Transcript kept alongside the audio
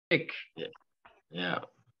sick. Yeah. Yeah.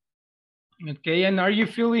 Okay, and are you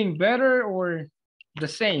feeling better or the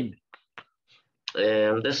same?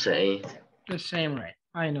 The same. The same, right?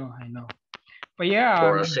 I know. But yeah,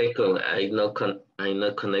 For a second, I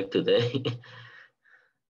not connect today.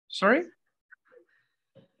 sorry?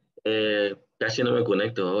 Casi no me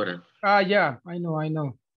conecto ahora. Yeah, I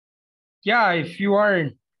know. Yeah, if you are,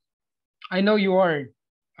 I know you are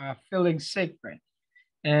feeling sick, right?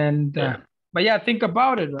 And Yeah. but yeah, think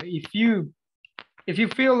about it, right? If you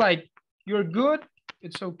feel like you're good,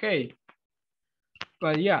 it's okay.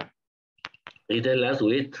 But yeah, It's the last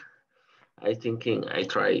week. I thinking I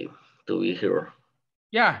try to be here.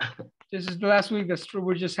 yeah, this is the last week. That's true.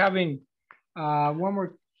 We're just having uh, one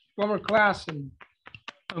more one more class and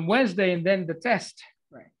on Wednesday, and then the test.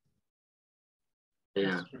 Right.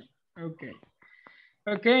 Yeah. That's true. Okay.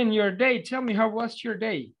 Okay. And your day. Tell me, how was your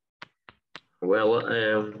day? Well,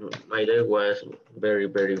 my day was very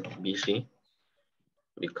busy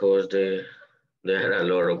because there are a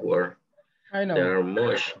lot of work. I know. There are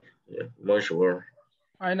much work.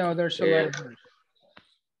 I know. There's a lot Uh, of work.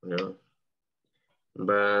 you know,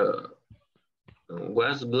 but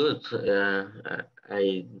was good.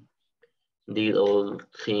 I did all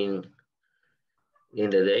thing in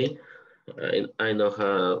the day. I don't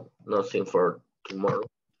have nothing for tomorrow.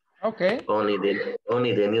 Okay. Only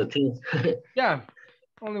the new things. Yeah.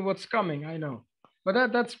 Only what's coming. I know.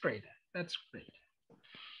 But that's great. That's great.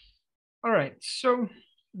 All right. So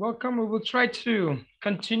welcome. We will try to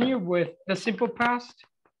continue with the simple past.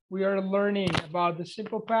 We are learning about the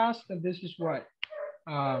simple past, and this is what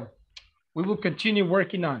uh, we will continue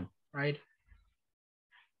working on, right?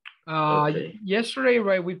 Okay. Yesterday,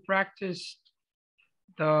 right, we practiced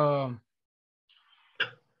the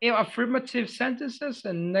affirmative sentences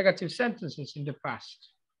and negative sentences in the past.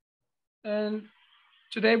 And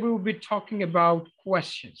today we will be talking about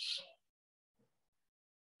questions.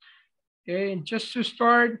 Okay, and just to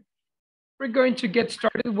start, we're going to get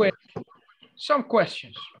started with some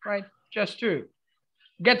questions, right? Just to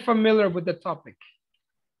get familiar with the topic.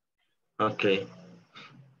 Okay.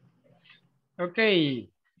 Okay,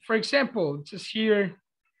 for example, just here,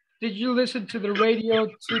 did you listen to the radio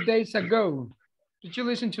 2 days ago? Did you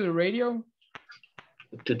listen to the radio?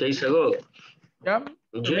 2 days ago. Yeah,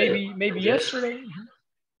 or Yeah. maybe Yes. yesterday.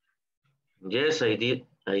 Yes, I did.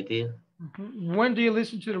 I did. Mhm. When do you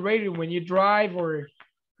listen to the radio? When you drive or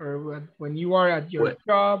when you are at your When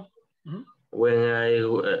job? Mhm. when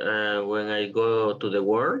I go to the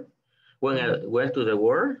work, when I Mhm. went to the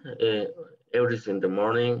work, every in the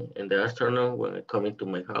morning, in the afternoon, when I come into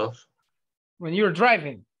my house. When you're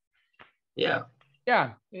driving. Yeah.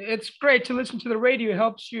 Yeah, it's great to listen to the radio. It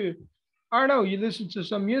helps you. I don't know. You listen to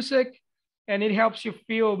some music, and it helps you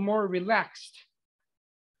feel more relaxed.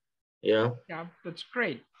 Yeah. Yeah, that's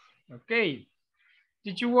great. Okay.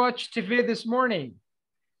 Did you watch TV this morning?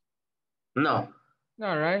 No.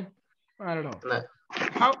 All right. I don't know. No.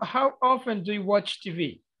 How often do you watch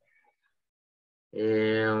TV?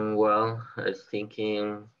 Well, I was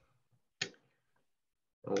thinking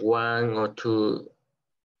 1 or 2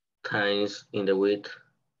 times in the week.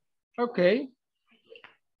 Okay.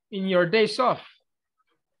 In your days off.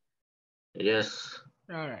 Yes.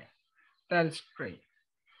 All right. That is great.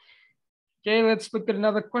 Okay, let's look at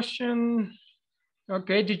another question.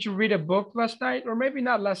 Okay, did you read a book last night? Or maybe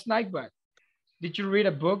not last night, but did you read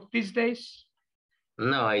a book these days?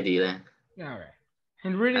 No, I didn't. All right.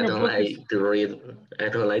 And I reading a don't book is, like to read. I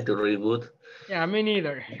don't like to read book. yeah, me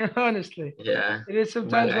neither, honestly. Yeah. It is But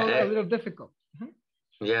sometimes a little difficult. Mhm.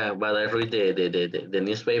 yeah, but I read the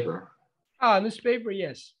newspaper. Ah, newspaper,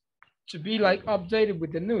 yes. To be like updated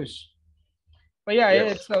with the news. But yeah,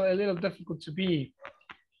 Yes. it's a little difficult to be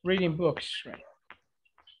reading books, right?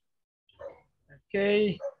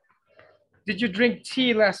 Okay. Did you drink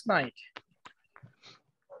tea last night?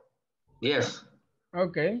 Yes.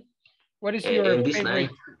 Okay. What is your And this favorite night,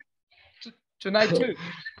 tonight too?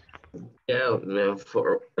 yeah,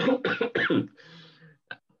 for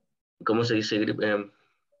 ¿cómo se dice gripe?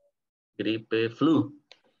 Gripe flu.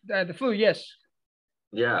 The flu, yes.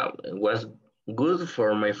 Yeah, it was good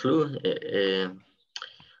for my flu.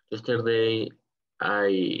 Yesterday,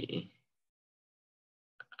 I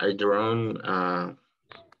I drank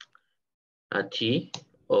a tea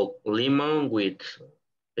of lemon with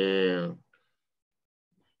uh,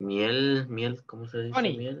 miel, ¿cómo se dice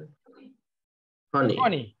Honey, miel? Honey.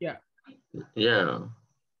 honey, yeah. Yeah,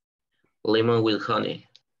 lemon with honey.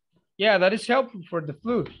 Yeah, that is helpful for the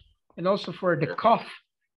flu and also for the Yeah. cough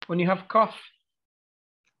when you have cough.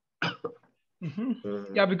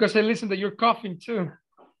 Mm, Yeah, because I listen that you're coughing too.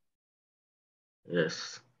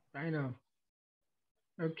 yes. I know.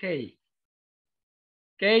 Okay.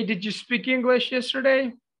 Okay, did you speak English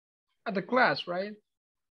yesterday at the class, right?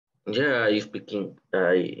 Yeah, I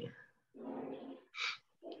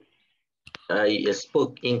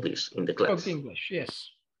spoke English in the Spoke class. English, yes.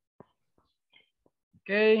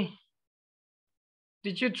 Okay.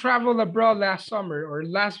 Did you travel abroad last summer or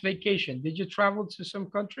last vacation? Did you travel to some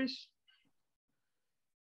countries?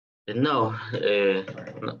 No,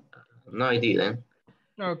 no, I didn't.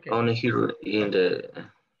 Okay. Only here in the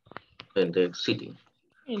city.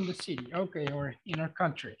 In the city, okay, or in our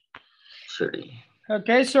country. City.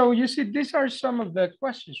 Okay, so you see, these are some of the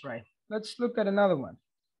questions, right? Let's look at another one.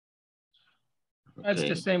 That's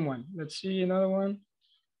the Okay. same one. Let's see another one.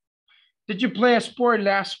 Did you play a sport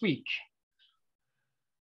last week?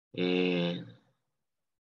 Uh,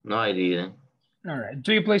 no, I didn't. All right.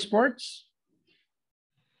 Do you play sports?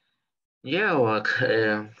 Yeah, well,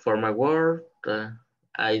 for my work,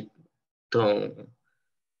 I don't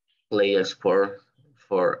play a sport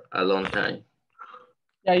for a long time.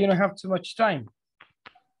 Yeah, you don't have too much time.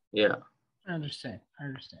 Yeah. I understand. I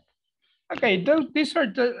understand. Okay, these are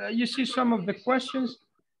the, you see some of the questions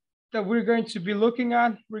that we're going to be looking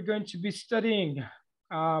at. We're going to be studying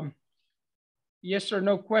yes or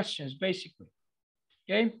no questions, basically.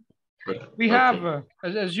 Okay. We have,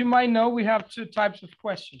 Okay. as you might know, we have two types of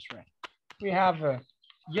questions, right? We have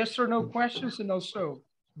yes or no questions and also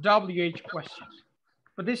WH questions.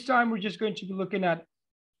 But this time we're just going to be looking at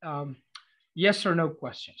yes or no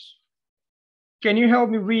questions. Can you help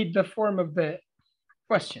me read the form of the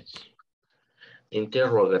questions?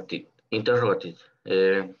 Interrogative. Interrogative.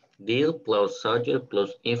 Did plus subject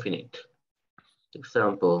plus infinite.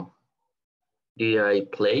 Example. Did I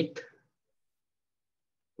play,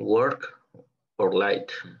 work, or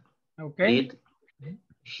light? Okay. Did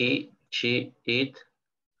he, she, it,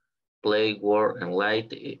 play, work, and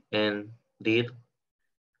light? And did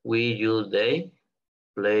we, you, they,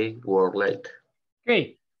 play, work, light?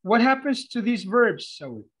 Okay. What happens to these verbs?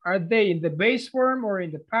 So are they in the base form or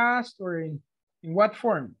in the past or in what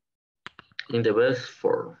form? In the best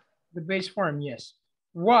form. The base form, yes.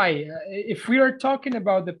 Why? If we are talking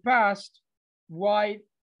about the past, why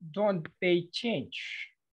don't they change?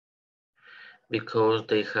 Because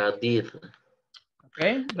they had did.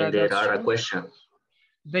 Okay, And there that's are a true. question.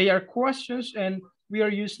 They are questions and we are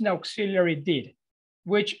using auxiliary did,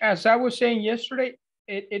 which as I was saying yesterday,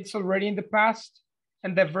 it's already in the past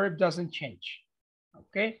and the verb doesn't change,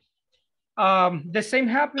 okay? The same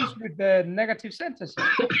happens with the negative sentences.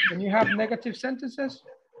 When you have negative sentences,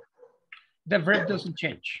 the verb doesn't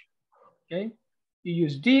change, okay? You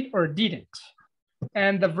use did or didn't,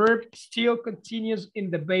 and the verb still continues in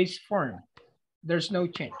the base form. There's no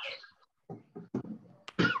change.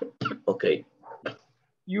 Okay.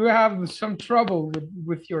 You have some trouble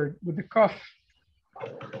with the cough.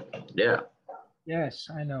 Yeah. Yes,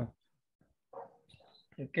 I know.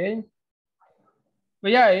 Okay.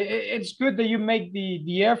 But yeah, it's good that you make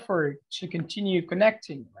the effort to continue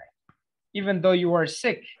connecting, right? Even though you are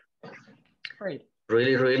sick. Great.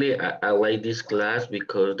 Really, I like this class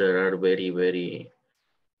because there are very,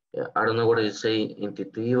 I don't know what to say,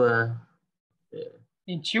 intuitiva.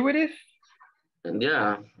 Intuitive? And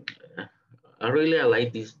yeah, I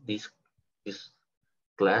like this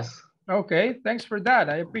class. Okay, thanks for that.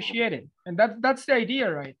 I appreciate it. And that's the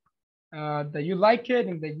idea, right? That you like it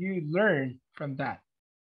and that you learn from that.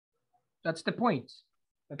 That's the point.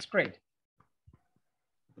 That's great.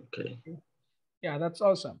 Okay. Yeah, that's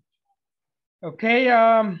awesome. Okay,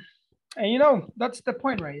 and you know, that's the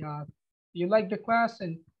point, right? You like the class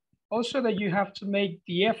and also that you have to make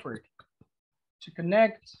the effort to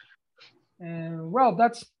connect. And well,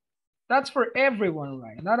 that's for everyone,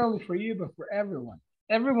 right? Not only for you, but for everyone.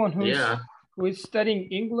 Everyone Yeah, who is studying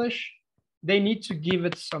English, they need to give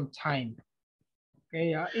it some time.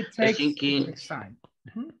 Okay, it I takes time.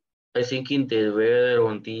 Mhm. thinking the better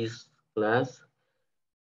on this class,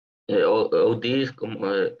 or this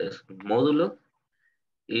modulo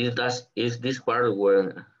is this part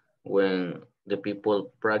when the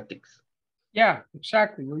people practice. Yeah,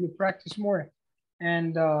 exactly. Where you practice more,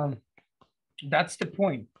 and that's the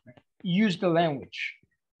point. Use the language.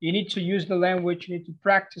 You need to use the language. You need to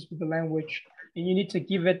practice with the language, and you need to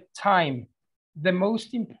give it time. The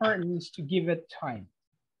most important is to give it time.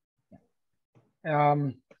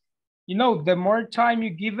 Um, you know, the more time you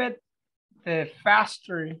give it, the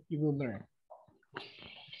faster you will learn.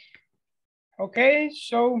 Okay,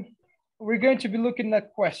 so we're going to be looking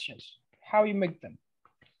at questions, how you make them.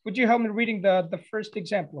 Would you help me reading the first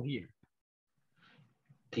example here?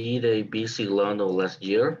 Did I visit London last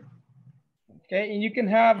year? Okay, and you can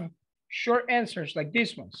have short answers like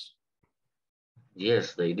these ones.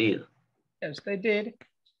 Yes, they did. Yes, they did.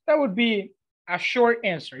 That would be a short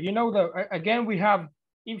answer. You know, again, we have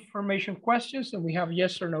information questions and we have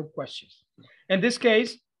yes or no questions. In this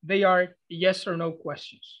case, they are yes or no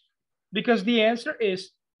questions because the answer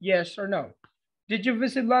is yes or no. Did you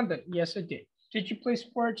visit London? Yes, I did. Did you play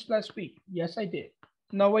sports last week? Yes, I did.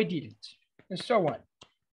 No, I didn't. And so on.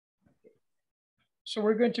 So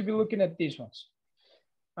we're going to be looking at these ones.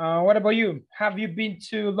 What about you? Have you been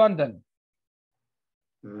to London?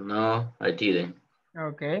 No, I didn't.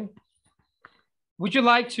 Okay. Would you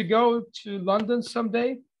like to go to London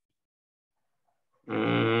someday?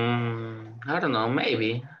 I don't know,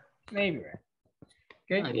 maybe. Maybe.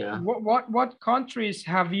 Okay. Yeah. What countries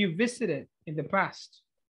have you visited in the past?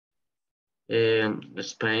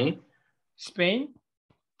 Spain, Spain.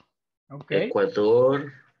 Okay.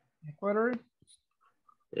 Ecuador, Ecuador.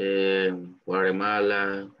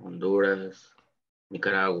 Guatemala, Honduras,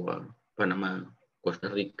 Nicaragua, Panamá, Costa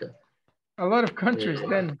Rica. A lot of countries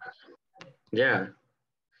then. Yeah.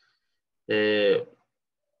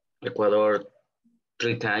 Ecuador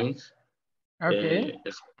 3 times. Okay.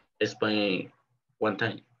 Spain 1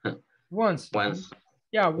 time. Once. Once.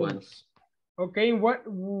 Yeah, Once. once. Okay.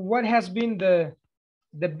 What has been the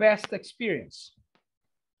best experience?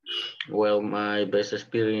 Well, my best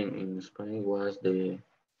experience in Spain was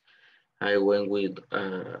I went with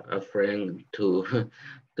a friend to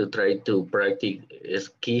to try to practice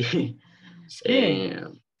ski. Skiing.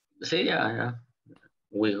 And see, yeah,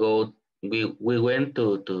 we went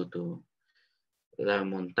to La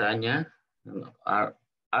Montaña.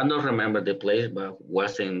 I don't remember the place, but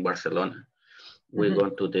was in Barcelona. We go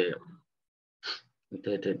to the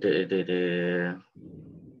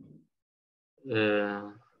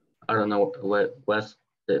I don't know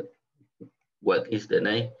the what is the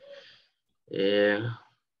name.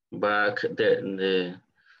 Back the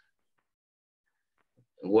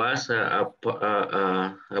was a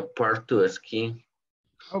part to ski.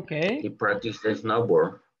 Okay. He practiced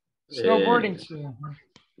snowboard. Snowboarding too.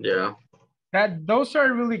 Yeah. Those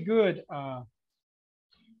are really good. I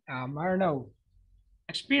don't know,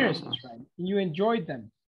 experiences, right? You enjoyed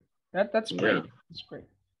them. That's great. Yeah. That's great.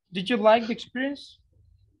 Did you like the experience?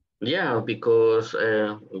 Yeah, because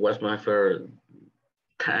it was my first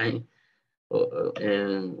time,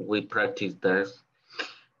 and we practiced that.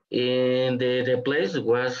 And the place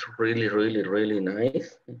was really, really, really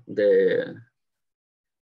nice. There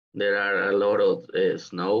are a lot of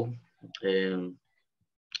snow, and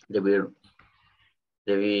the beer,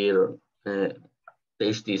 the beer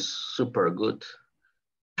taste is super good.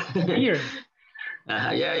 Here.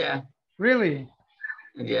 Yeah, yeah, Really?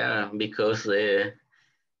 yeah, because it's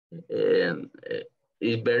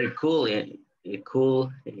very cool. And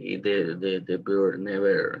cool. The beer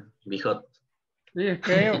never be hot.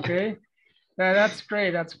 Okay, okay. That's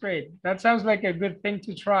great. That's great. That sounds like a good thing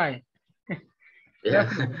to try. Yeah.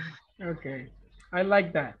 Definitely. Okay. I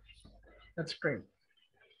like that. That's great.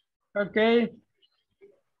 Okay.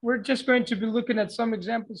 We're just going to be looking at some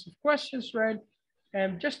examples of questions, right?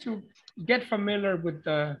 And just to get familiar with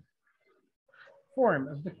the form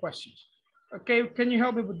of the questions. Okay, can you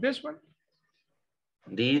help me with this one?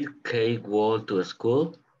 Did Kate go to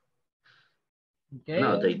school?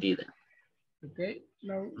 No, Okay, they didn't. okay,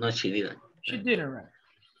 no, No, she didn't. she didn't, right?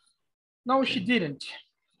 No, she Okay. didn't.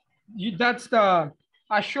 That's a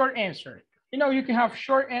short answer. You know, you can have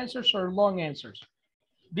short answers or long answers.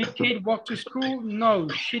 Did Kate walk to school? No,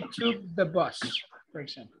 she took the bus, for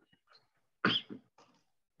example.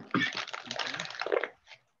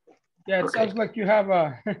 Yeah, it Okay. sounds like you have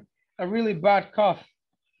a, a really bad cough.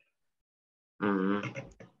 Mm-hmm.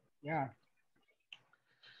 Yeah.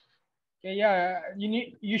 Okay, yeah,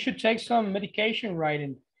 you should take some medication, right?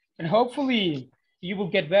 And hopefully you will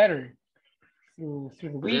get better through the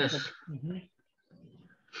week. Yes.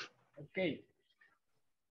 Okay.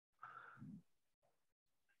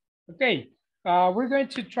 Okay. We're going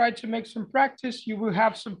to try to make some practice. You will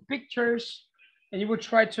have some pictures and you will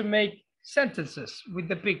try to make sentences with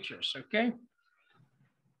the pictures, okay?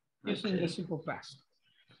 Using the Okay. simple past.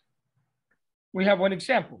 We have one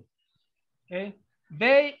example, okay?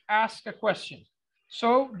 They ask a question.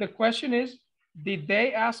 So the question is, did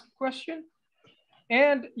they ask a question?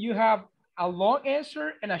 And you have a long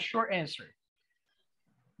answer and a short answer.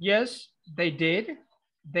 Yes, they did.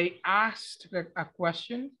 They asked a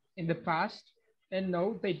question in the past, and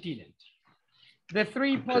no, they didn't. The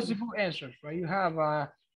three Okay. possible answers, right? You have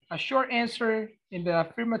a short answer in the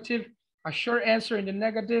affirmative, a short answer in the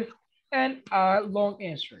negative, and a long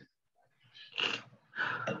answer.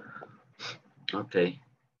 Okay.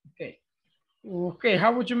 Okay. Okay,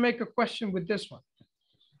 how would you make a question with this one?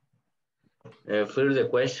 First the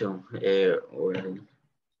question,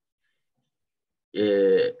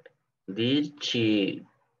 did she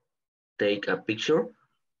take a picture?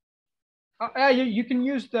 You can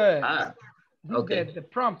use the, Okay. the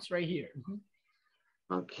prompts right here.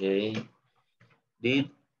 Okay. Did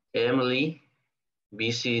Emily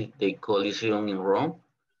visit the Colosseum in Rome?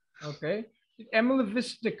 Okay. Did Emily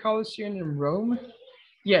visit the Colosseum in Rome?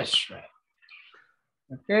 Yes, right.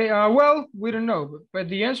 Okay, well, we don't know, but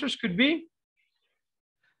the answers could be?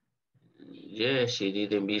 Yes, she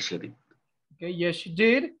didn't visit it. Okay, yes, she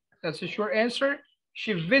did. That's a short answer.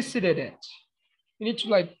 She visited it. You need to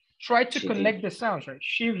like try to connect the sounds, right?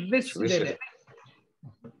 She visited it.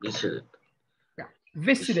 Visited. Yeah,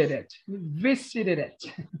 visited it. Visited it.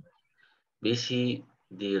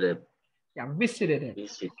 Visited it. Yeah, visited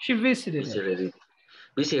it. She visited it.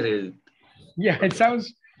 Visited it. Yeah, it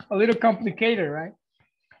sounds a little complicated, right?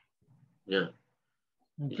 Yeah.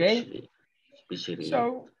 Okay. Visited.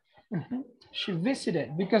 So she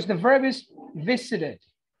visited because the verb is visited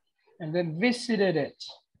and then visited it.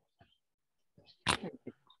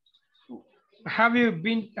 Have you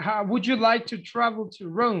been, would you like to travel to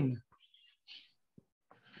Rome?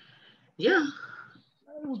 Yeah.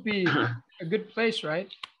 That would be a good place, right?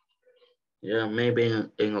 Yeah, maybe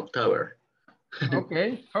in October.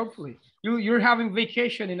 Okay, hopefully. You're having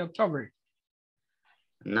vacation in October.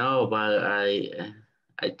 No, but I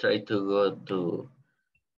try to go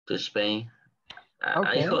to Spain.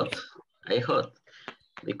 Okay. I hope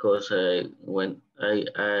because when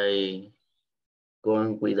I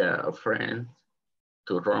going with a friend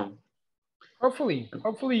to Rome. Hopefully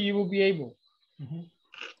you will be able.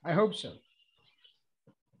 I hope so.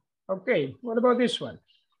 Okay, what about this one?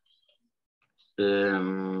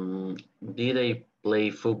 Did I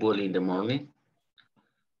play football in the morning?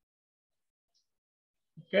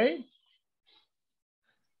 Okay.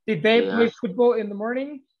 Did they play football in the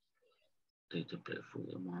morning? Did they play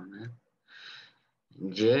football in the morning?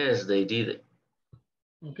 Yes, they did.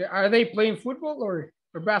 Okay, are they playing football or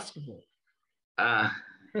basketball? No,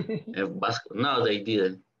 they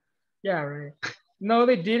didn't. Yeah, right. No,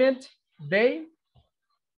 they didn't. They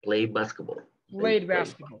played basketball. Played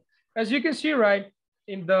basketball. As you can see, right,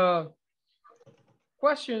 in the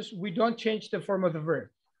questions, we don't change the form of the verb.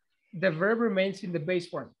 The verb remains in the base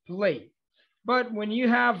form, play. But when you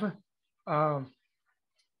have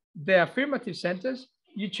the affirmative sentence,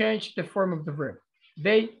 you change the form of the verb.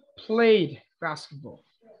 They played basketball.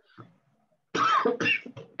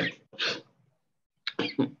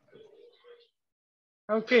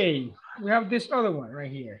 Okay, we have this other one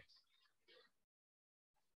right here.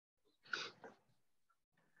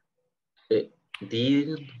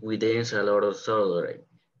 Did we dance a lot of Saturday?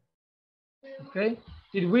 Okay,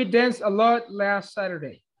 did we dance a lot last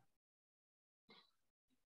Saturday?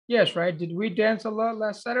 Yes, right. Did we dance a lot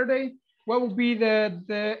last Saturday? What would be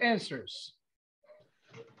the answers?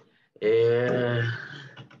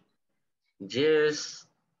 Yes,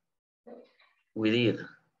 we did.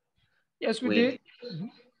 Yes, we did.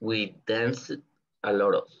 We danced a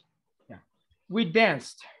lot of. Yeah, we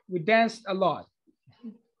danced. We danced a lot.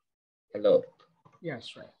 A lot.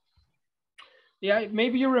 Yes, right. Yeah,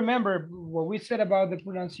 maybe you remember what we said about the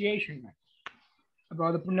pronunciation,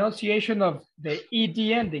 about the pronunciation of the ed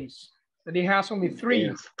endings, that it has only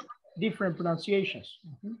three different pronunciations.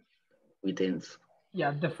 We dance.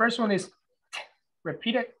 Yeah, the first one is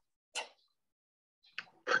repeat it.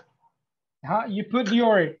 You put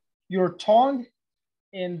your tongue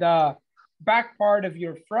in the back part of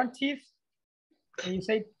your front teeth and you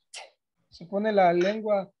say, se pone la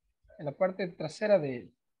lengua en la parte trasera de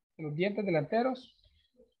los dientes delanteros.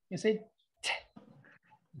 You say,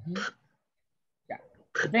 yeah,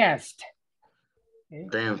 danced. Okay.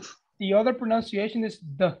 Dance. The other pronunciation is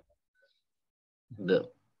the. The.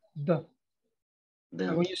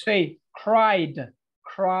 And when you say cried,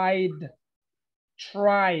 tried.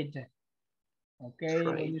 Okay,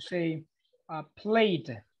 when you say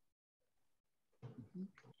played.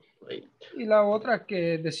 Y la otra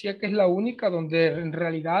que decía que es la única donde en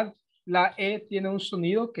realidad la E tiene un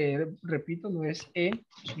sonido que, repito, no es E,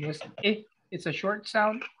 sino es E. It's a short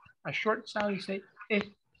sound. A short sound, you say E.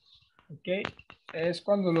 Ok. Es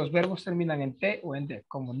cuando los verbos terminan en T o en D.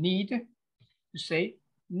 Como need, you say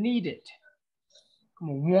needed.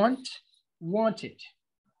 Como want, wanted.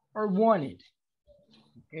 Or wanted.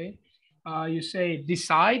 Okay. You say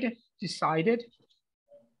decide, decided.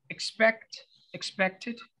 Expect,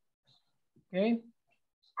 expected. Okay.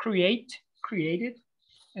 Create, created,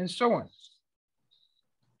 and so on.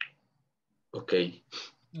 Okay.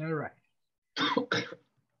 All right.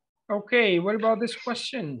 Okay, what about this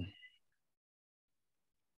question?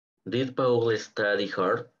 Did Paul study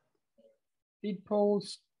hard? Did Paul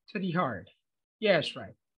study hard? Yes,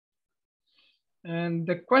 right. And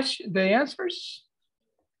the question, the answers?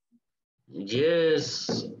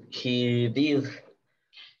 Yes, he did.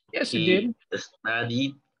 Yes, he He did.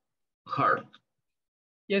 studied hard.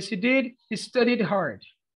 Yes, he did. He studied hard.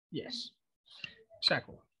 Yes,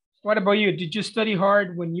 exactly. What about you? Did you study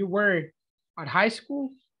hard when you were at high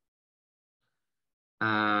school?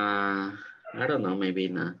 I don't know, maybe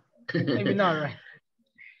not. Maybe not, right?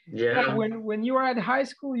 Yeah, Yeah, when you are at high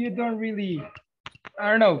school, you don't really, I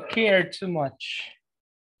don't know, care too much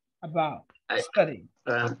about I, studying.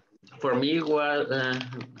 for me, was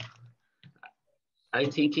I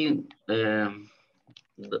thinking this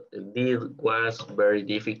was very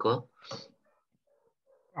difficult.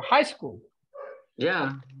 High school.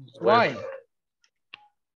 Yeah, was Why?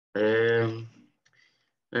 um,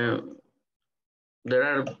 uh, there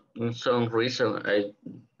are some reason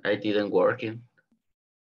I didn't work uh,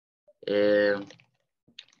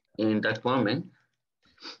 in that moment.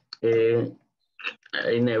 Uh,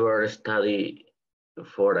 I never study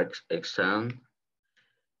for exam.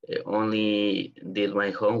 Only did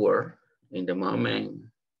my homework in the moment.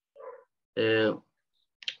 Uh,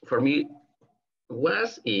 for me,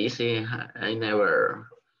 was easy. I never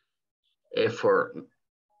effort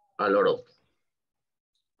a lot of.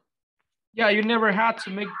 Yeah, you never had to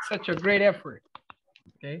make such a great effort.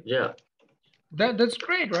 Okay. Yeah, That's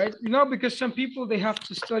great, right? You know, because some people they have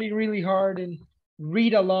to study really hard and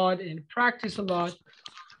read a lot and practice a lot,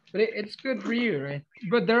 but it's good for you, right?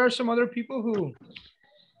 But there are some other people who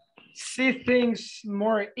see things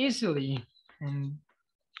more easily and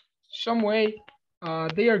some way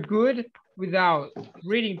they are good without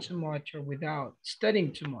reading too much or without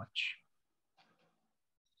studying too much.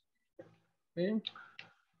 Okay,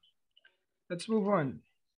 let's move on.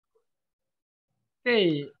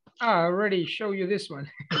 Okay, I already show you this one.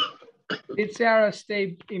 Did Sarah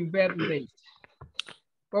stay in bed late?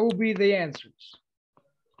 What will be the answers?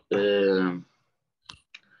 um,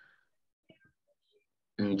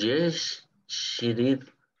 yes, she did.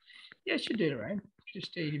 Yes, she did, right? She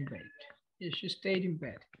stayed in bed. Yes, she stayed in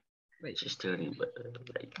bed late. She studied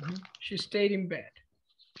like She stayed in bed.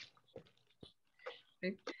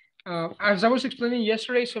 Okay. As I was explaining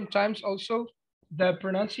yesterday, sometimes also the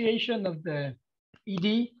pronunciation of the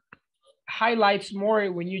ed highlights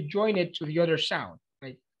more when you join it to the other sound,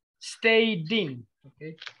 right? Stayed in,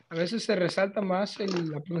 okay. A veces se resalta más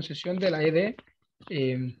la pronunciación de la ed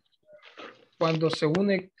cuando se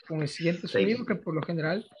une con el siguiente sonido que por lo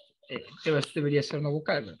general debería ser una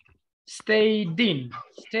vocal, ¿verdad? Stayed in,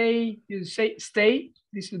 stay, you say stay,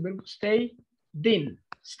 dice el verbo stay,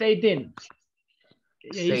 stayed in.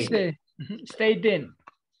 Y ahí say se, stayed in,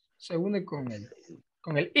 se une con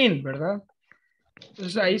el in, ¿verdad?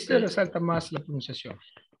 Entonces ahí se resalta más la pronunciación.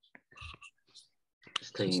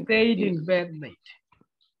 So stayed in bed late.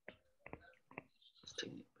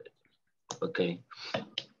 Okay.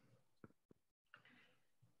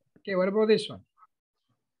 Okay, what about this one?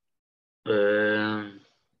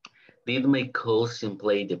 Did my cousin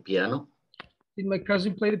play the piano? Did my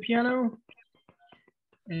cousin play the piano?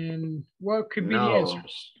 And what could be the No,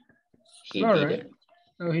 answers? he All didn't. right.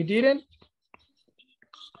 No, he didn't.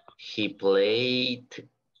 He played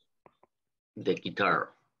the guitar.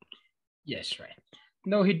 Yes, right.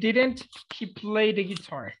 No, he didn't. He played the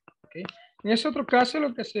guitar. Okay. En ese otro caso,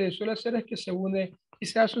 lo que se suele hacer es que se une y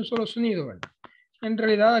se hace un solo sonido, ¿verdad? En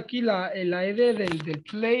realidad aquí la ed del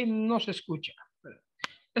play no se escucha, ¿verdad?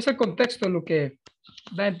 Es el contexto lo que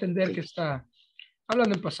da a entender que está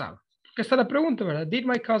hablando en pasado. Que está la pregunta, ¿verdad? Did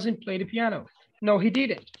my cousin play the piano? No, he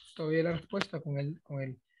didn't. Todavía la respuesta con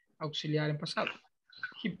el auxiliar en pasado.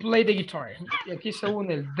 He played the guitar. Y aquí se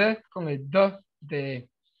une el the con el de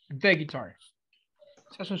the guitar.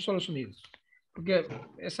 Se hace un solo sonido. Porque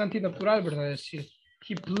es antinatural, ¿verdad? Decir,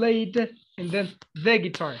 he played and then the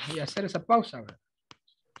guitar. Y hacer esa pausa, ¿verdad?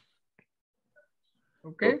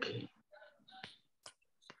 Okay? Okay.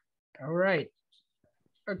 All right.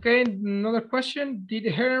 Okay, another question. Did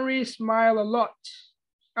Henry smile a lot?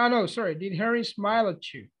 Oh, no, sorry. Did Henry smile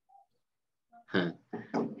at you?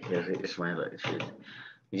 He smiled.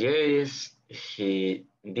 Yes, he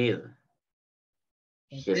did.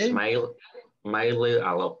 Okay. He smiled a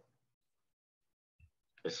lot.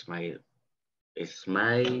 Smiled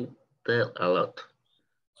a lot.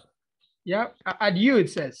 Yeah, at you it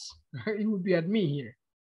says. It would be at me here.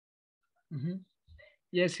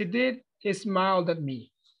 Yes, he did. He smiled at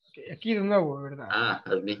me. Okay, aquí de nuevo, ¿verdad?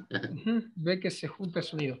 At me. Ve que se junta el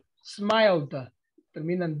sonido. Smiled.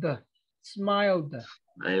 Termina en the. Smiled.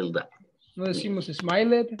 Smiled. No decimos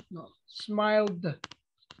smiled. No. Smiled.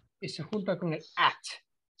 y se junta con el at.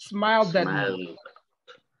 Smiled at me.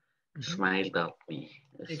 Smile, smiled at me.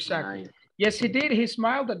 Exactly. Smile. Yes, he did. He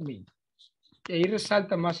smiled at me. Y ahí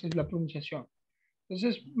resalta más la pronunciación.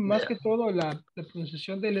 Entonces, más Yeah. que todo, la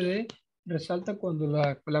pronunciación del ed resalta cuando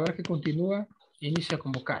la palabra que continúa inicia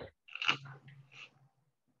como vocal.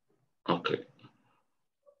 Okay.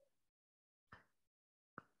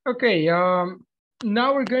 Okay,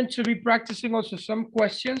 now we're going to be practicing also some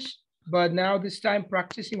questions, but now this time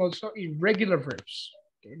practicing also irregular verbs.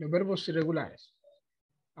 Okay, los verbos irregulares.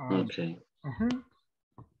 Okay.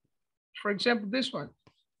 For example, this one.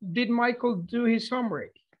 Did Michael do his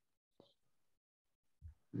homework?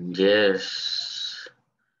 Yes,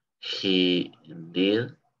 he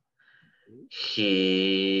did.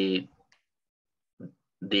 He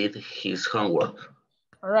did his homework.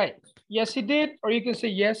 All right. Yes, he did, or you can say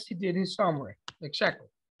yes, he did his homework. Exactly.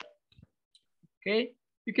 Okay.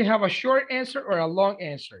 You can have a short answer or a long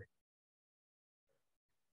answer.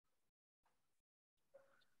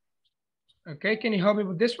 Okay, can you help me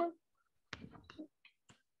with this one?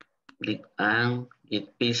 Did Anne eat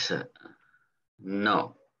pizza?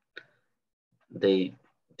 No, they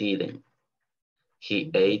didn't. He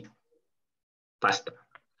ate pasta.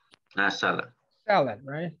 Salad. Salad,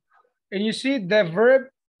 right? And you see the verb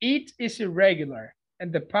eat is irregular,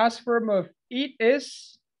 and the past form of eat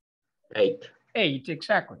is Ate. ate,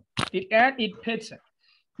 exactly. Did Anne eat pizza?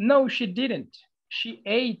 No, she didn't. She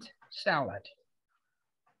ate salad.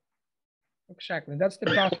 Exactly, that's the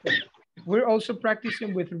past form. We're also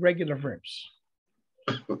practicing with regular verbs.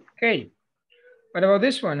 Okay, what about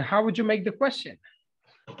this one? How would you make the question?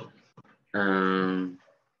 Uh,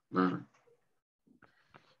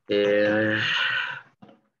 did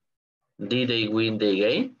they win the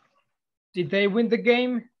game? Did they win the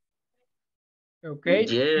game? Okay.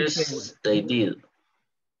 Yes, they did.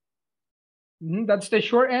 That's the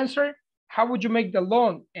short answer. How would you make the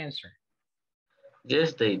long answer?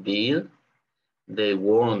 Yes, they did. They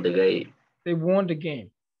won the game. They won the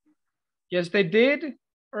game. Yes, they did,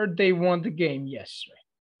 or they won the game. Yes.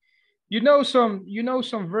 You know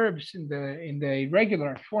some verbs in the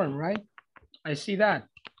regular form, right? I see that.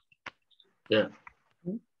 Yeah.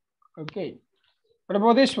 Okay. What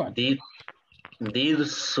about this one? Did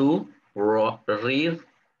Sue ride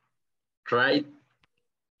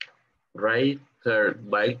her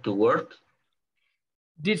bike to work?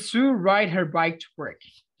 Did Sue ride her bike to work?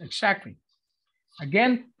 Exactly.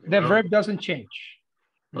 Again, the verb doesn't change.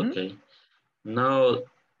 Okay. No,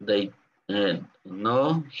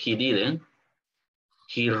 no, he didn't.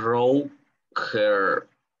 He rode her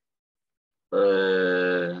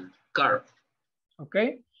car.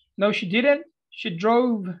 Okay. No, she didn't. She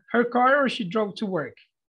drove her car or she drove to work.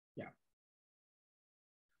 Yeah.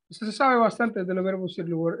 Usted se sabe bastante de los verbos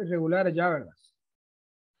irregulares ya, ¿verdad?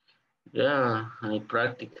 Yeah, I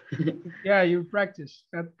practice. Yeah, you practice.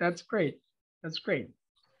 That's great. That's great.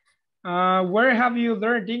 Where have you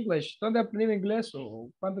learned English? ¿Dónde has aprendido inglés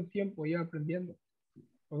o cuánto tiempo ya aprendiendo?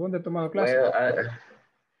 ¿O dónde has tomado clases? Well,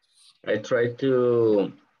 I try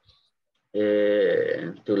to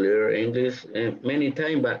learn English many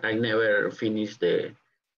times, but I never finished the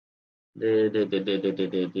I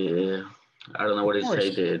don't know what to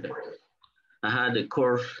say, the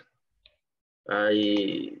course.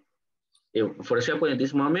 For example, in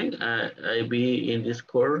this moment, I be in this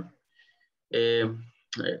course um,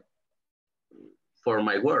 for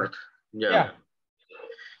my work. Yeah.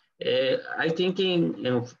 I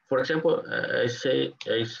thinking, for example, I say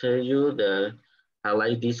you that I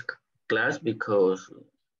like this class because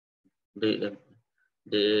the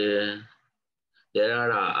there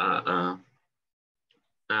are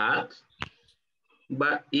ads,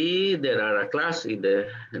 but there are a class in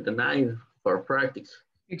the night for practice.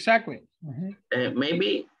 Exactly.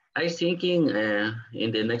 Maybe I thinking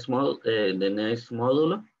in the next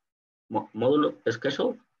module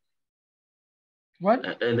schedule. What?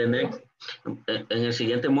 En el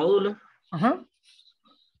siguiente módulo.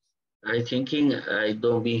 I thinking I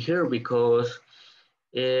don't be here because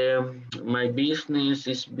my business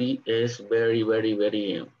is very, very,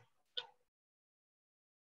 very.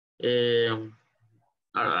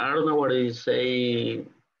 I don't know what to say.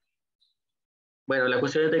 Bueno, la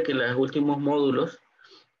cuestión es de que los últimos módulos,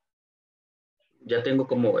 ya tengo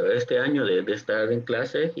como este año de estar en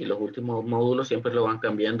clase y los últimos módulos siempre lo van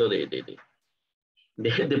cambiando de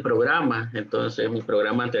programa. Entonces mi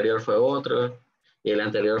programa anterior fue otro y el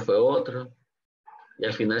anterior fue otro. Y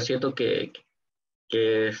al final siento que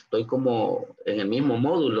estoy como en el mismo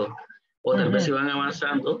módulo o tal vez se van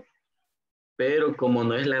avanzando, pero como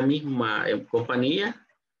no es la misma compañía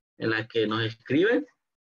en la que nos escriben,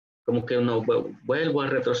 como que no vuelvo a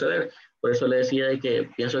retroceder. Por eso le decía de que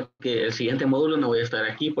pienso que el siguiente módulo no voy a estar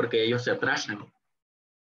aquí porque ellos se atrasan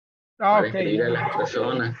para Okay, escribir yeah, a las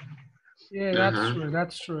personas. yeah, that's Ajá. true.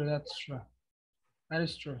 That's true. That's true. That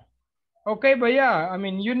is true. Okay, but yeah, I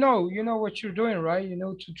mean, you know what you're doing, right? You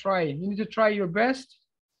know to try. You need to try your best.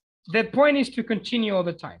 The point is to continue all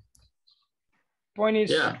the time. Point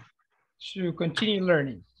is Yeah. to continue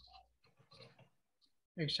learning.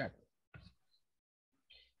 Exactly.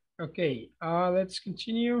 Okay, let's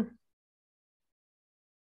continue.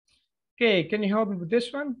 Okay, can you help me with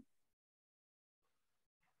this one?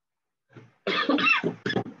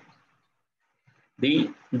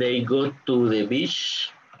 They go to the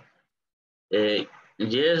beach.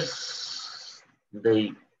 Yes,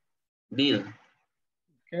 they did.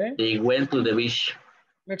 Okay, They went to the beach.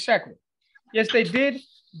 exactly. Yes, they did.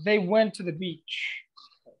 They went to the beach.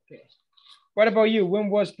 Okay. What about you? When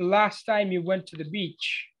was the last time you went to the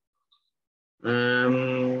beach?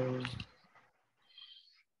 1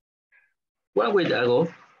 week ago.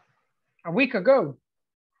 A week ago.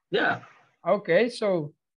 Yeah. Okay,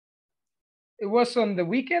 so it was on the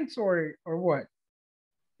weekends or what?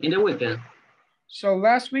 In the weekend. So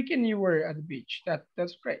last weekend you were at the beach.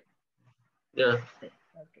 That's great. Yeah. Okay.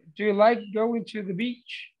 Do you like going to the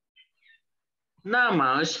beach? Not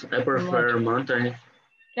much. I prefer mountain.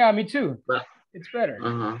 Yeah, me too. But It's better.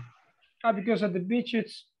 uh-huh. Because at the beach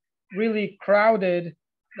it's really crowded.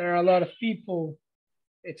 There are a lot of people.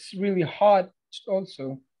 It's really hot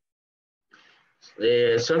also.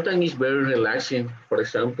 Sometimes it's very relaxing. For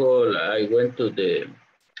example, I went to the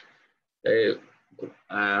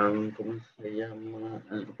 ¿cómo se llama?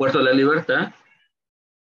 Puerto de la Libertad.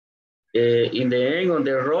 In the end on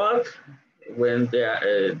the road, when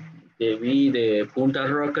the Punta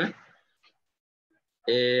Roca,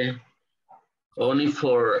 only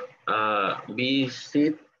for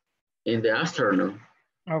visit in the afternoon.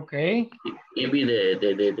 Okay. Maybe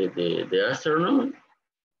the afternoon.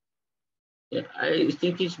 Yeah, I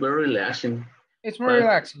think it's very relaxing. It's more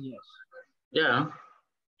relaxing, yes. Yeah.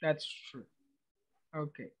 That's true.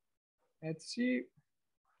 Okay. Let's see.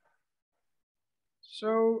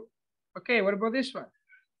 So, okay, what about this one?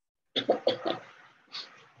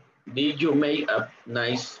 Did you make a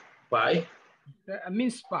nice pie? A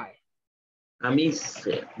mince pie. A mince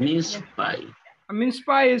pie. A mince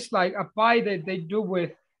pie is like a pie that they do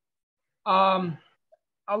with a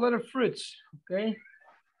lot of fruits, okay?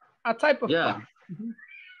 A type of pie.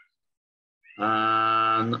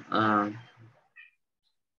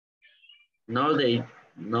 No,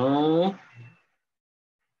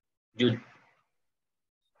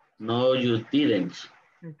 you didn't.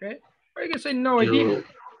 Okay. Or you can say no, I didn't.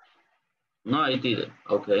 No, I didn't.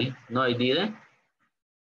 Okay. No, I didn't.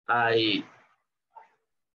 I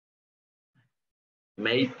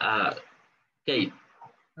made a cake.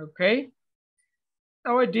 Okay.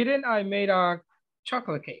 No, I didn't. I made a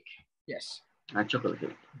chocolate cake. Yes. A chocolate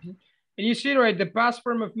cake. And you see, right, the past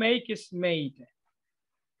form of make is made.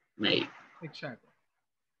 Made. Exactly.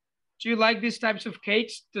 Do you like these types of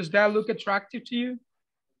cakes? Does that look attractive to you?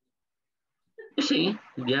 See,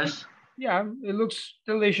 yes. Yeah, it looks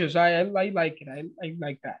delicious. I like it. I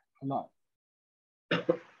like that a lot.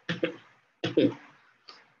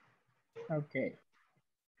 Okay.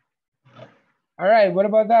 All right, what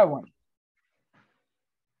about that one?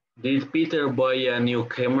 Did Peter buy a new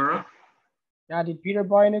camera? Yeah, did Peter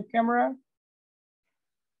buy a new camera?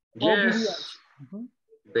 Yes,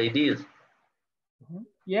 they did.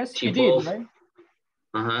 Yes, he did, right?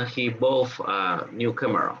 He bought a new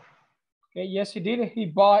camera. Okay, yes, he did. He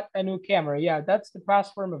bought a new camera. Yeah, that's the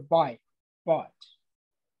past form of buy, bought.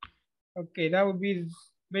 Okay, that would be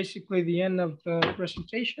basically the end of the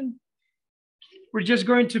presentation. We're just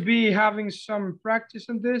going to be having some practice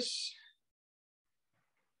on this.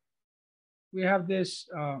 We have this,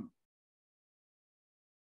 I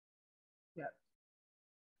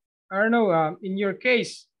don't know, in your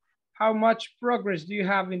case, how much progress do you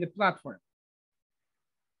have in the platform?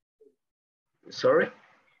 Sorry?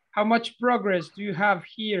 How much progress do you have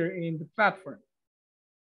here in the platform?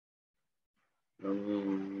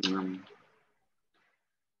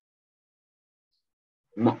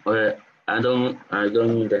 I don't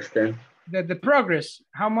understand. The progress,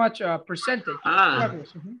 how much percentage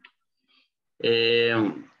progress?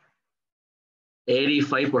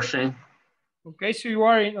 85%. Okay, so you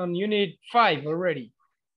are on unit 5 already.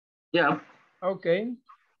 Yeah. Okay,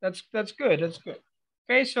 that's good, that's good.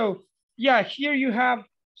 Okay, so yeah, here you have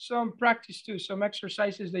some practice too, some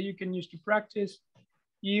exercises that you can use to practice.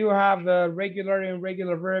 You have the regular and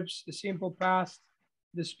irregular verbs, the simple past,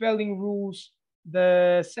 the spelling rules,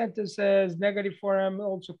 the sentences, negative form,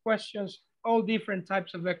 also questions, all different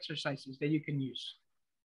types of exercises that you can use.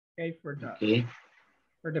 Okay, for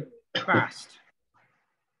the past.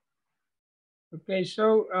 Okay,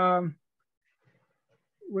 so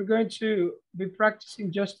we're going to be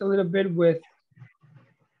practicing just a little bit with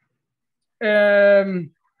the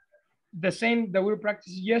same that we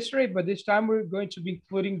practiced yesterday, but this time we're going to be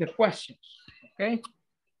including the questions. Okay.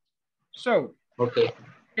 So, okay.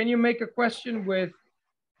 Can you make a question with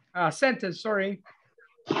a sentence, sorry,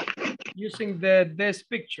 using this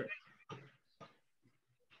picture?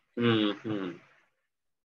 Mm-hmm.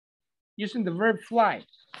 Using the verb fly.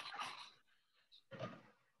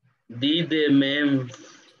 Did the man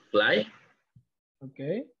fly?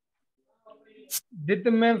 Okay. Did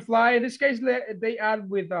the man fly? In this case, they add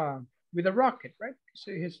with a rocket, right?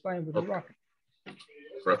 So he's flying with a rocket.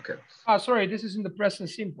 Rockets. Oh, sorry, this is in the present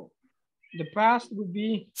simple. The past would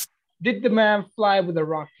be, did the man fly with a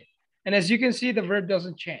rocket? And as you can see, the verb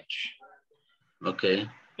doesn't change. Okay.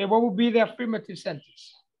 Okay, what would be the affirmative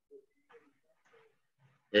sentence?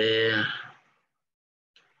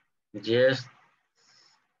 Yes,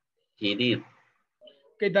 he did.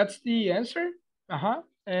 Okay, that's the answer. Uh-huh.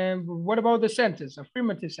 And what about the sentence,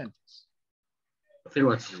 affirmative sentence?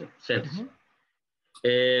 Affirmative sentence.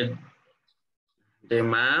 The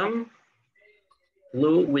man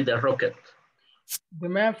flew with a rocket. The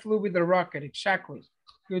man flew with a rocket, exactly.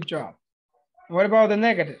 Good job. What about the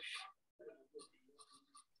negative?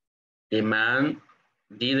 The man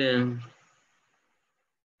didn't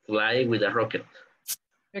fly with a rocket.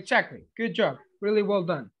 Exactly, good job. Really well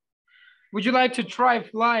done. Would you like to try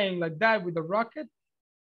flying like that with a rocket?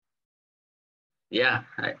 Yeah,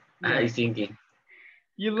 I thinking.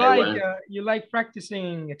 You like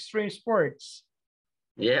practicing extreme sports.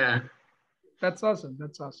 Yeah. That's awesome,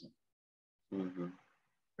 that's awesome. Mm-hmm.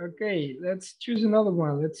 Okay, let's choose another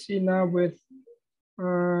one. Let's see now with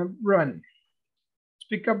run.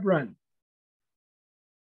 Speak up, run.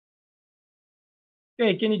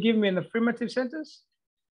 Okay, can you give me an affirmative sentence?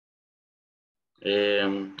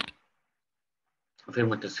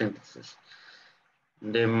 Affirmative sentences.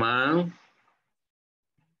 The man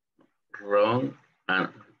run and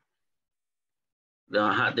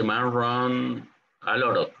the man run a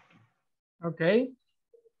lot of. Okay.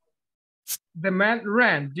 The man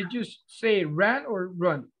ran. Did you say ran or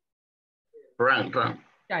run? Run.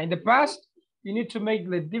 Yeah, in the past, you need to make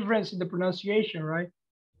the difference in the pronunciation, right?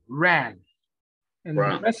 Ran. And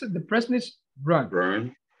run. the present is run.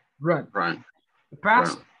 Run. The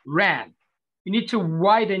past, ran. You need to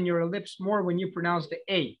widen your lips more when you pronounce the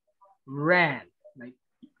A. Ran. Like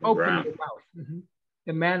open your mouth.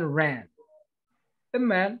 The man ran. The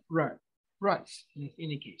man runs in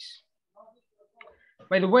any case.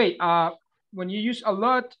 By the way, when you use a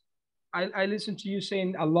lot, I listen to you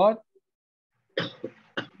saying a lot.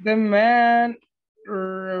 The man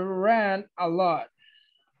ran a lot.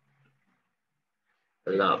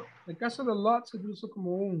 A lot. En el caso de lot se utiliza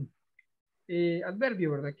como un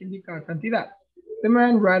adverbio, ¿verdad? Que indica cantidad. The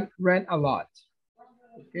man ran a lot.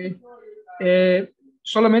 Okay.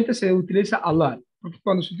 Solamente se utiliza a lot. Porque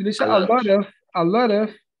cuando se utiliza a lot of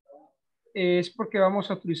es porque vamos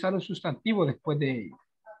a utilizar un sustantivo después de ello.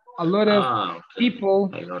 A lot of people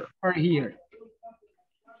are here.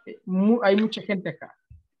 Hay mucha gente acá.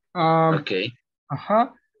 Okay.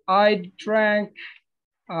 I drank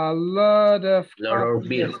a lot of coffee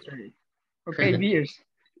beer. yesterday. Okay, beers.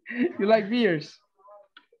 You like beers?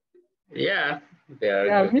 Yeah.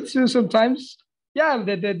 Yeah, me too sometimes. Yeah,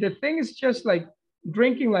 the thing is just like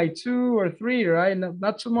drinking like 2 or 3, right?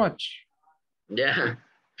 Not too much. Yeah.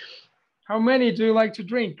 How many do you like to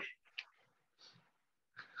drink?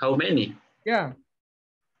 How many? Yeah.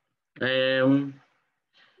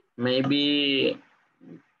 Maybe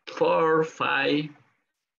 4 or 5,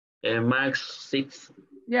 max 6.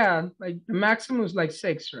 Yeah, like the maximum is like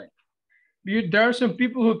 6, right? There are some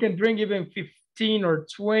people who can drink even 15 or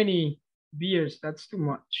 20 beers. That's too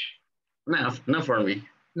much. No, not for me.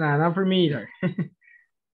 Nah, not for me either.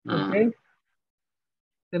 Okay.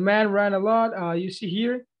 The man ran a lot. You see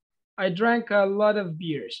here, I drank a lot of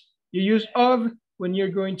beers. You use of when you're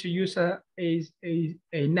going to use a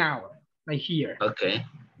noun, like here. Okay.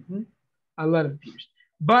 A lot of beers.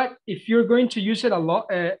 But if you're going to use it a lot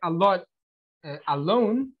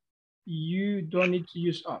alone, you don't need to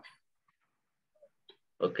use of.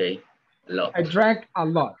 Okay. A lot. I drank a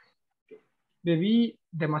lot. Bebí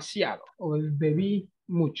demasiado o bebí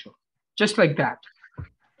mucho. Just like that.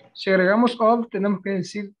 Si agregamos of, tenemos que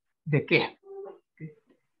decir de qué. Okay.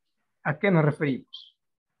 ¿A qué nos referimos?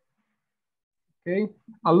 Okay.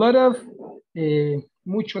 A lot of,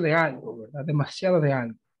 mucho de algo, ¿verdad? Demasiado de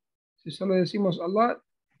algo. Si solo decimos a lot,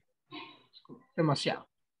 demasiado,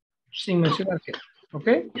 sin mencionar qué. ¿Ok?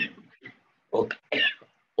 Okay. Okay.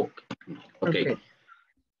 Okay. Okay.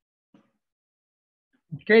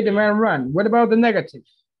 Okay, the man ran. What about the negative?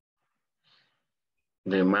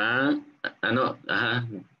 The man, no,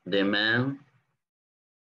 the man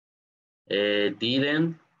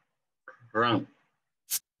didn't run.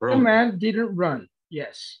 The man didn't run.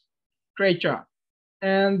 Yes. Great job.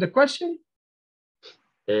 And the question?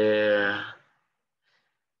 Did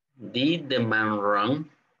the man run?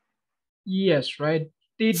 Yes, right.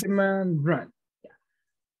 Did the man run? Yeah.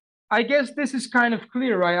 I guess this is kind of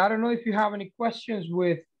clear, right? I don't know if you have any questions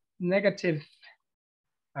with negative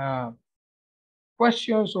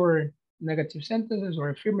questions or negative sentences or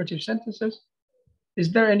affirmative sentences.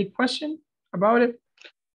 Is there any question about it?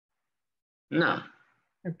 No.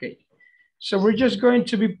 Okay. So we're just going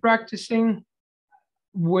to be practicing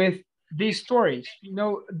with these stories. You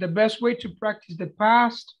know, the best way to practice the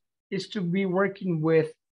past is to be working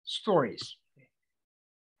with stories.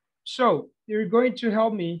 So you're going to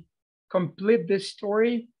help me complete this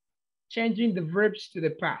story, changing the verbs to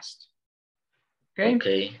the past. Okay?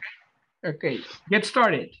 Okay. Okay, get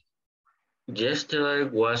started. Yesterday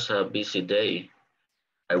was a busy day.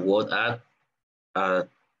 I woke up,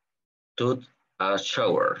 took a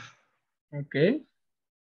shower. Okay.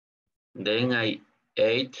 Then I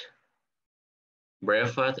ate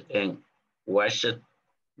breakfast and watched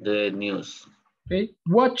the news. Okay,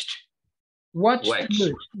 watch the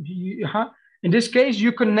news. In this case,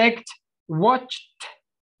 you connect watched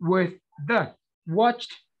with the watch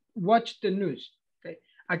the news. Okay.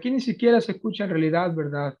 Aquí ni siquiera se escucha en realidad,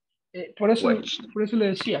 ¿verdad? Por eso le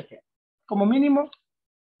decía que como mínimo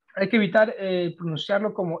hay que evitar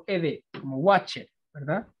pronunciarlo como ed, como watch it,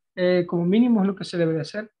 ¿verdad? Como mínimo es lo que se debe de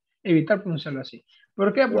hacer, evitar pronunciarlo así.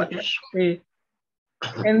 ¿Por qué? Porque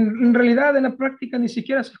en realidad en la práctica ni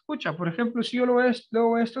siquiera se escucha. Por ejemplo, si yo lo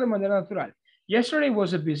hago esto de manera natural. Yesterday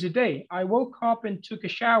was a busy day. I woke up and took a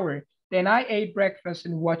shower. Then I ate breakfast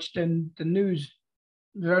and watched the news.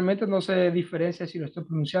 Realmente no se diferencia si lo estoy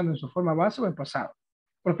pronunciando en su forma base o en pasado,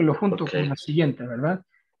 porque lo junto con la siguiente, ¿verdad?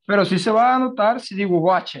 Pero sí se va a notar si digo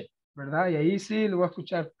watch it, ¿verdad? Y ahí sí lo va a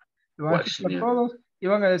escuchar, todos y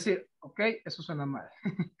van a decir, ok, eso suena mal.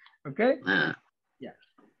 ¿Ok? Yeah.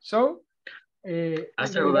 So,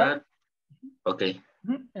 after that, okay.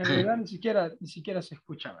 En realidad ni siquiera se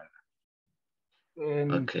escucha, ¿verdad?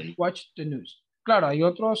 Okay. Watch the news. Claro, hay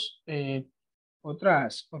otros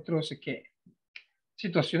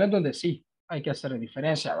situaciones donde sí hay que hacer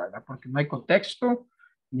diferencia, ¿verdad? Porque no hay contexto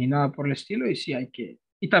ni nada por el estilo y sí hay que...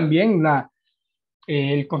 Y también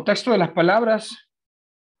el contexto de las palabras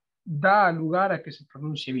da lugar a que se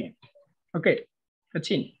pronuncie bien. Ok,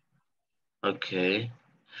 continue. Okay.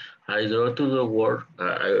 I drove to the work.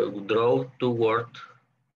 I drove to work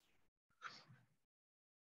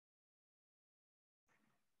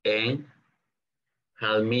and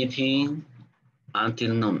had meeting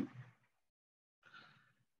until noon.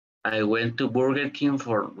 I went to Burger King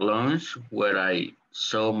for lunch where I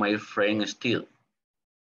saw my friend Steve.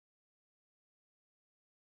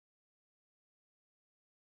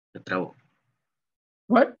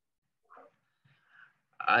 What?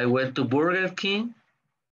 I went to Burger King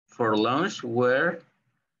for lunch where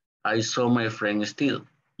I saw my friend Steve.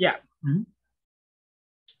 Yeah.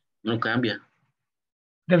 No cambia.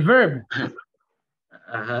 The verb.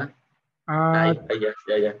 Ajá.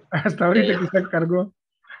 Ya. Hasta ahorita que se cargó.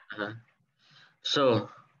 Ajá. So,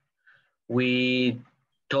 we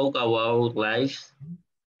talk about life.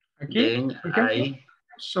 Aquí, Then I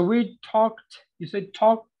so we talked, you said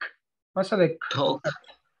talk, pasa de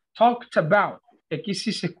talked about. Aquí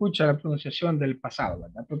sí se escucha la pronunciación del pasado,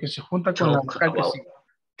 ¿verdad? Porque se junta con la vocal que sigue.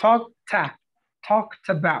 Talked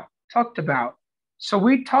about. So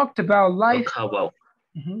we talked about life.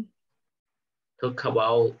 Talk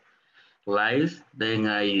about life. Then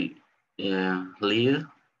I leave.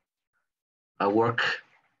 I work.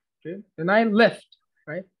 Okay. Then I left,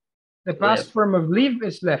 right? The past form of leave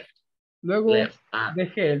is left. Luego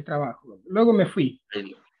dejé el trabajo. Luego me fui.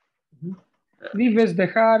 Leave es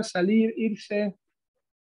dejar, salir, irse.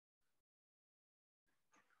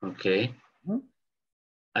 Okay.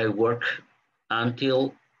 I work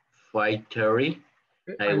until 5:30.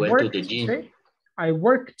 I went to the gym. I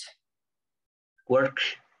worked. Work.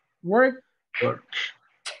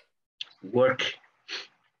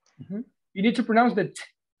 You need to pronounce the t.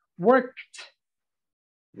 Worked.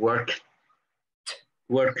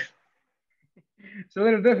 It's a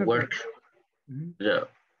little difficult. Work. Yeah.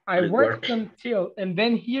 I worked until, and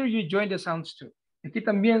then here you join the sounds too. Aquí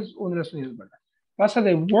también es uno de los sonidos, ¿verdad? Pasa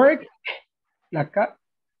de work, la K,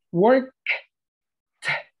 worked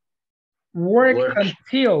Work.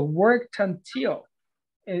 until.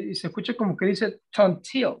 Y se escucha como que dice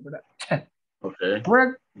until, ¿verdad? Okay.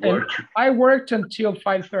 Work, and Work. I worked until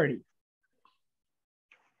 5:30.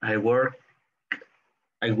 I worked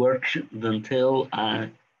until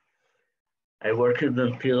I worked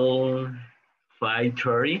until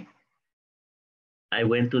 5:30. I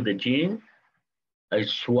went to the gym. I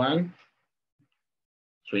swam.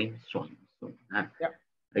 Yeah.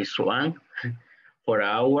 I swam for an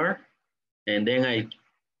hour, and then I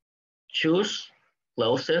choose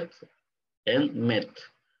closet and met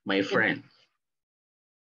my friend.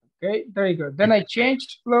 Okay, very good. Then I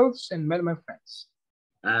changed clothes and met my friends.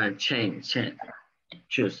 Change,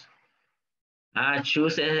 choose.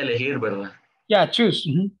 Choose es elegir, ¿verdad? Yeah, choose.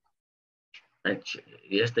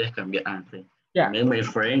 Y este es cambiar. Sí. Yeah. I met my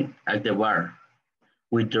friend at the bar.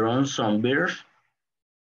 We drank some beers.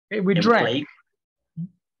 Okay, we drank.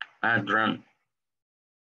 Drank.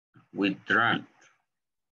 We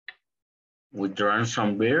drank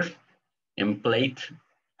some beers and played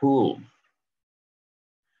pool.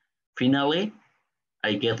 Finally,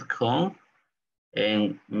 I get home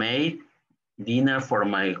and made dinner for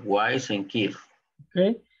my wife and kids.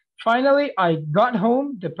 Okay. Finally, I got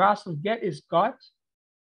home. The past of get is got.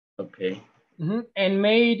 Okay. And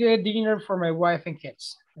made dinner for my wife and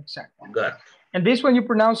kids. Exactly. Got. And this one you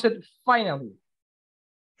pronounce it finally.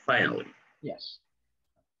 Finally. Yes.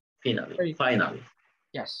 Finally.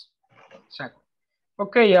 Yes. Exactly.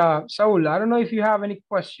 Okay, Saul, I don't know if you have any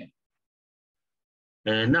question.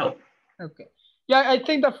 No. Okay. Yeah, I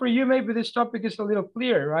think that for you, maybe this topic is a little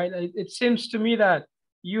clear, right? It seems to me that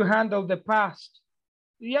you handle the past.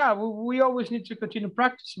 Yeah, we always need to continue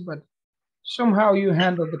practicing, but somehow you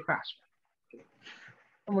handle the past.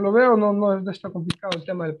 Como lo veo, no está complicado el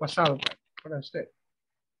tema del pasado para usted.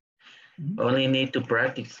 Only need to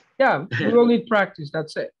practice. Yeah, we all need practice,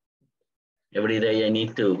 that's it. Every day I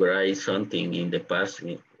need to write something in the past,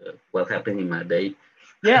 what happened in my day.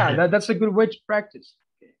 Yeah, that's a good way to practice.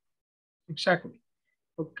 Exactly.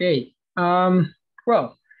 Okay.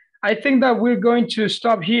 Well, I think that we're going to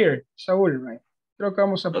stop here, Saúl, right? Creo que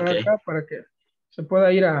vamos a parar acá para que se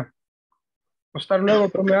pueda ir a acostar luego,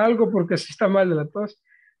 tome algo porque se está mal de la tos.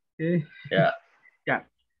 Okay. Yeah. Yeah.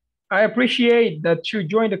 I appreciate that you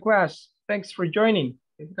joined the class. Thanks for joining.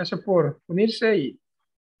 Gracias por unirse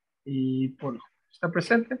y por estar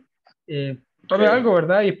presente. Tome algo,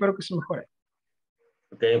 ¿verdad? Y espero que se mejore.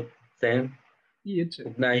 Okay, same. You too.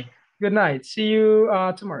 Good night. Good night. See you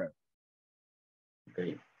tomorrow.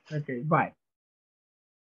 Okay. Okay, bye.